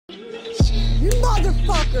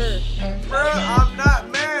motherfucker. Bro, I'm not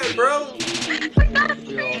mad, bro.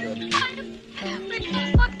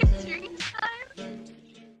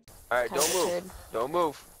 Alright, don't move. Don't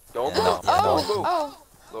move. Don't Yeah, move. yeah, Don't no. move. Oh,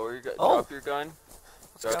 Lower your gun. Oh. Drop your gun.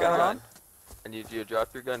 Drop going your gun. on? I need you to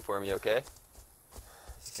drop your gun for me, okay?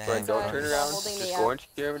 Damn, But don't turn he's around. holding me Just up. go into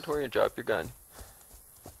your inventory and drop your gun.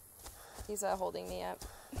 he's holding me up.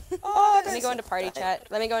 Oh, Let me go into party chat.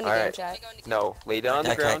 Let me go into game Alright. chat. No, lay down on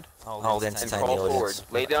the ground Hold and entertain crawl the audience.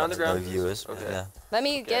 forward. Lay down on the No ground. viewers. Okay. Yeah. Let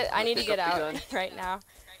me Okay, get. I need to pick get up out your gun. right now.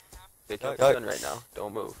 Pick up Go. your gun right now.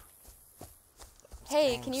 Don't move.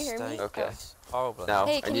 Hey, can you hear me? Okay. Horrible. Now,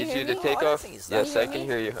 Hey, I can you need hear you to me? take I don't off. think it's Yes, that I can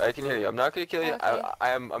hear you. I can hear you. I'm not gonna kill you. Okay.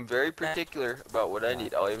 I'm very particular about what I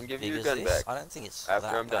need. I'll even give you your gun back I don't think it's after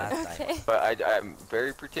that I'm done. bad, Okay. But I'm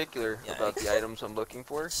very particular Yeah, about the items I'm looking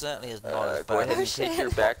for. It certainly is not as Go bad ahead and as take your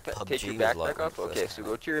shit. backpack. Take your PUBG was like backpack when off. it first Okay, so came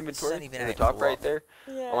go to your It's inventory only been in the out for top what? right there.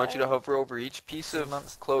 I want you to hover over each piece 2 of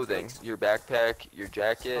months? clothing, your backpack, your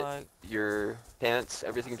jacket, Like, your pants,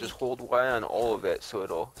 everything. Just hold Y on all of it so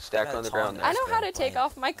it'll stack Got on the time ground to there. I know how to Playing. take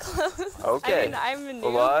off my clothes. Okay. I mean, I'm a A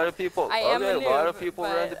noob. lot of people. I am okay, a a lot noob, of people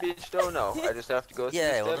around the but- beach don't know. I just have to go through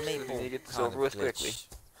yeah, the well, the steps and people you get this kind over of with quickly. glitch.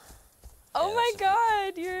 Oh Yeah, my that's a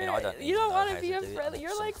bit- god, you're I mean, I don't you even don't know want how to to be a do it, friend. and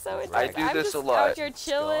You're it's like so some intense. I do I'm this just a lot. out here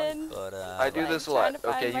chilling. But, I do like, this a trying lot. to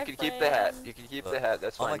find Okay, my you can keep the hat. friend. You can keep But- the hat.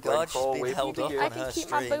 That's Oh fine. my Go ahead god, and she's crawl been away held from up the I on can her keep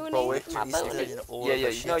my stream. boonie, Crawl away. my Literally boonie. stealing all Yeah, of yeah.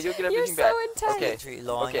 her No, shit. you'll get You're everything so back. intense. Okay. Literally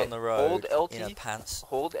lying Okay. on the road Hold in her LT. pants.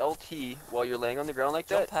 Hold LT while you're laying on the ground like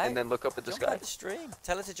Jump that, out. and then look up at the Jump sky. out the stream.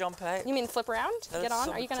 Tell her to jump out. You mean flip around? Tell Get us on?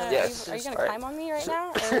 some- Are you gonna tell Yes. are you gonna Alright. climb on me right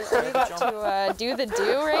now? Or are you about to do the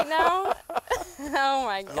do right now? Oh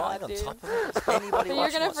my Lying god, on dude. top of it. Anybody So you're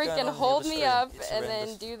watching gonna what's going on freaking in the hold other me stream, up it's and then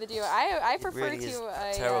horrendous. do the do. I It prefer really to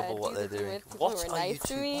is terrible do what the they're do doing. with people What who are are you nice to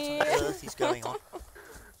two? me. What on earth is going on?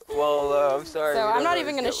 Well, I'm sorry. So we I'm don't not always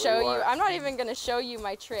even gonna get what show we you. want. I'm not even gonna show you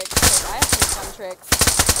my tricks. 'Cause I have some fun tricks.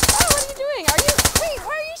 Oh, what are you doing? Are you? Wait,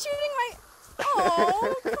 why are you shooting my?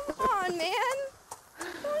 Oh, come on, man!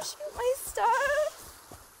 Don't shoot my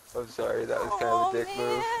stuff. I'm sorry. That was kind Oh of a dick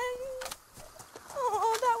man! move.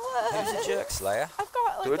 Oh, that was. Who's a jerk, Slayer? I've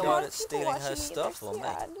got like Good a one. lot of That's people stealing her watching me. stuff They're or me?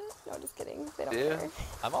 sad. No, just kidding. They don't Yeah. care.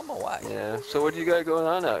 I'm on my way. Yeah. So what do you got going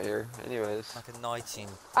on out here? Anyways. Like a night in.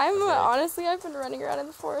 I'm Okay. honestly, I've been running around in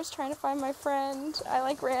the forest trying to find my friend. I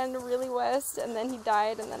like ran really west, and then he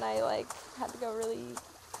died, and then I like had to go really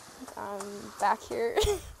back here,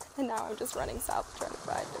 and now I'm just running south trying to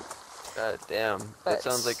find him. God damn. That But,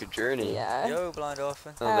 sounds like a journey. Yeah. Yo, blind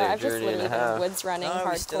orphan. Sounds like a I've just journey and literally a been half. woods running No,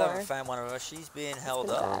 we still haven't hardcore. found one of us. She's being held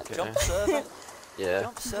been up. bad. Okay. Jump servant. Yeah.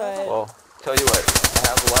 Jump servant. Well, tell you what. I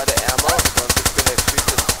have a lot of ammo, so I'm just gonna treat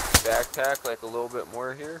this backpack like a little bit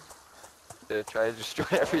more here to try to destroy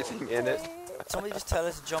everything in it. Somebody just tell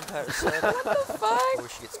her to jump out of servant What the fuck? before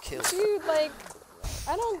she gets killed. Dude, like,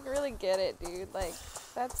 I don't really get it, dude. Like,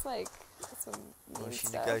 that's like some Or mean is she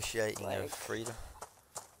stuff. negotiating her Like, freedom?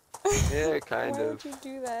 Yeah, kind why of. would you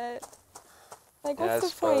do that? Like, Yeah, I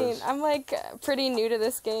what's the point? suppose. I'm like pretty new to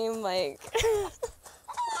this game. Like, I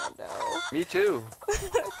don't know. Me too.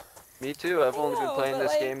 Me too. I've only been know, playing but,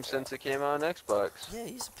 this like- game since it came out on Xbox. Yeah,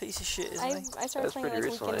 he's a piece of shit, isn't I he? started That's playing pretty like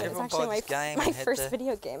recently. weekend. It's Everyone actually buy this game my and head first there.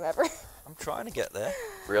 video game ever. I'm trying to get there.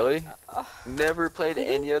 Really? Never played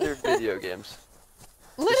any other video games.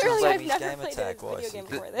 Literally, like I've his never game played attack a video was. game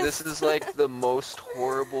Th- before this is like the most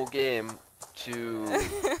horrible game to...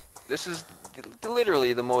 This is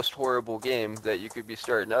literally the most horrible game that you could be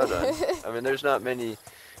starting out on. I mean, there's not many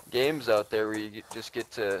games out there where you just get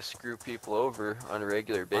to screw people over on a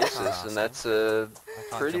regular basis, and that's I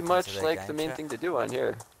can't pretty jump much into their like game the main chat. thing to do on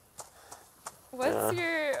here. What's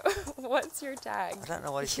your what's your tag? I don't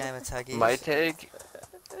know what his gamer tag is. My tag,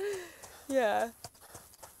 Yeah.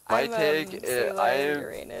 My I'm, tag, Zula I am-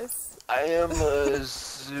 Uranus. I am a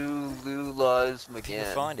Zulula's If you can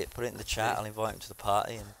McGann. find it, put it in the chat. I'll invite him to the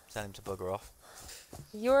party and tell him to bugger off.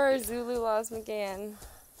 You're Zulu Laws McGann.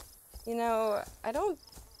 You know, I don't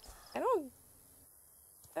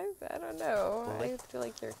know. Bully. I feel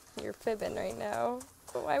like you're fibbing right now.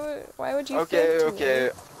 But why would you Okay, fib to okay.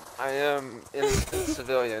 me? I am innocent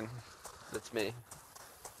civilian. That's me.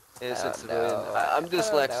 Innocent Oh, civilian. no. I'm I don't know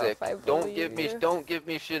dyslexic. if I Don't give believe me you. don't give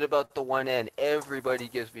me shit about the one end. Everybody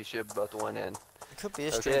gives me shit about the one end. It could be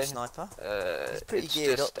a stream Okay. sniper. He's It's pretty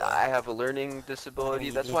geared just up, though. I have a learning disability.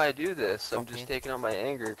 you That's did. why I do this. I'm Okay. just taking out my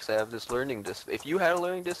anger because I have this learning If you had a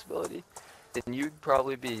learning disability, then you'd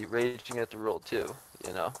probably be raging at the world too.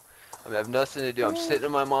 You know. I mean, I have nothing to do. I'm sitting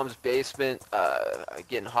in my mom's basement,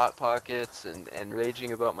 getting hot pockets and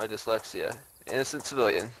raging about my dyslexia. Innocent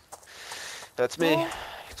civilian. That's me. Well-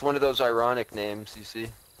 It's one of those ironic names, you see.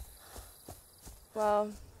 Well,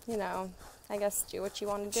 you know, I guess do what you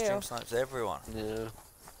want to do. Stream snipes everyone. Yeah.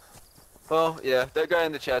 Well, yeah, that guy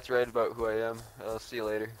in the chat's right about who I am. I'll see you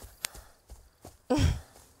later.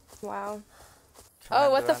 Wow. Commander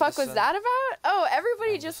Oh, what the fuck was Anderson, that about? Oh,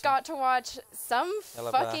 everybody Anderson. just got to watch some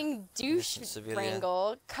Yellow Bear, fucking douche Innocent Civilian,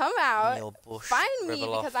 wrangle come out, Neil Bush, find me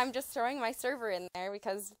Rebel because off. I'm just throwing my server in there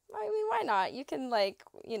because, I mean, why not? You can, like,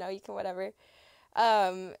 you know, you can whatever.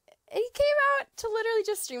 He came out to literally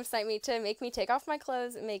just stream snipe me, to make me take off my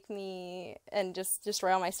clothes, and just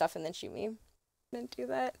destroy all my stuff and then shoot me. Didn't do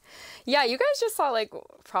that. Yeah, you guys just saw, like,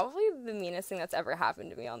 probably the meanest thing that's ever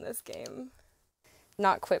happened to me on this game.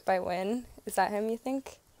 Not quit by win. Is that him, you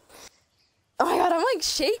think? Oh my god, I'm, like,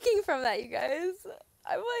 shaking from that, you guys.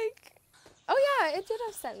 I'm like... Oh yeah, it did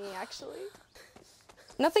upset me, actually.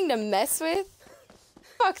 Nothing to mess with?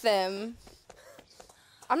 Fuck them.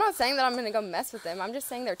 I'm not saying that I'm gonna go mess with them. I'm just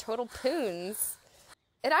saying they're total poons.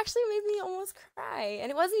 It actually made me almost cry. And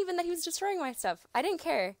it wasn't even that he was destroying my stuff. I didn't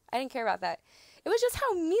care. I didn't care about that. It was just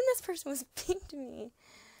how mean this person was being to me.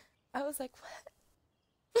 I was like,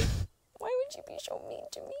 what? Why would you be so mean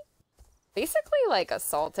to me? Basically, like,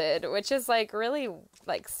 assaulted, which is, like, really,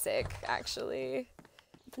 like, sick, actually.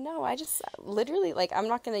 But no, I just literally, like, I'm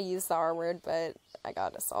not gonna use the R word, but I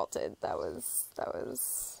got assaulted. That was...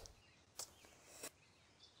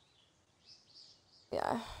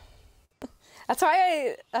 Yeah. That's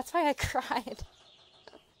why I cried.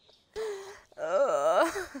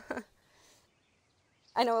 Ugh.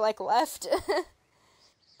 I know, like, left.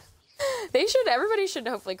 Everybody should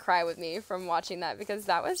hopefully cry with me from watching that, because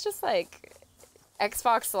that was just, like,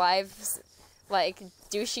 Xbox Live's, like,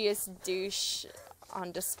 douchiest douche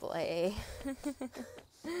on display.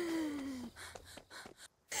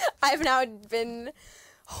 I've now been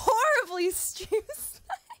horribly stream sniped.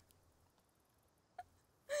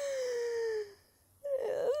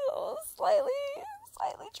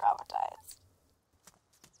 Slightly traumatized.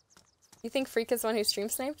 You think Freak is the one who stream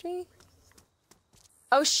sniped me?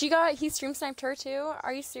 Oh, he stream sniped her too?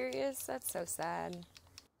 Are you serious? That's so sad.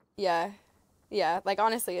 Yeah. Yeah, like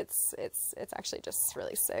honestly, it's actually just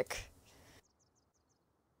really sick.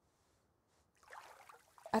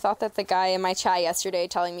 I thought that the guy in my chat yesterday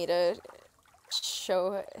telling me to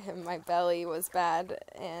show him my belly was bad,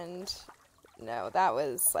 and no, that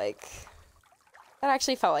was like, that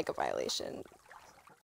actually felt like a violation.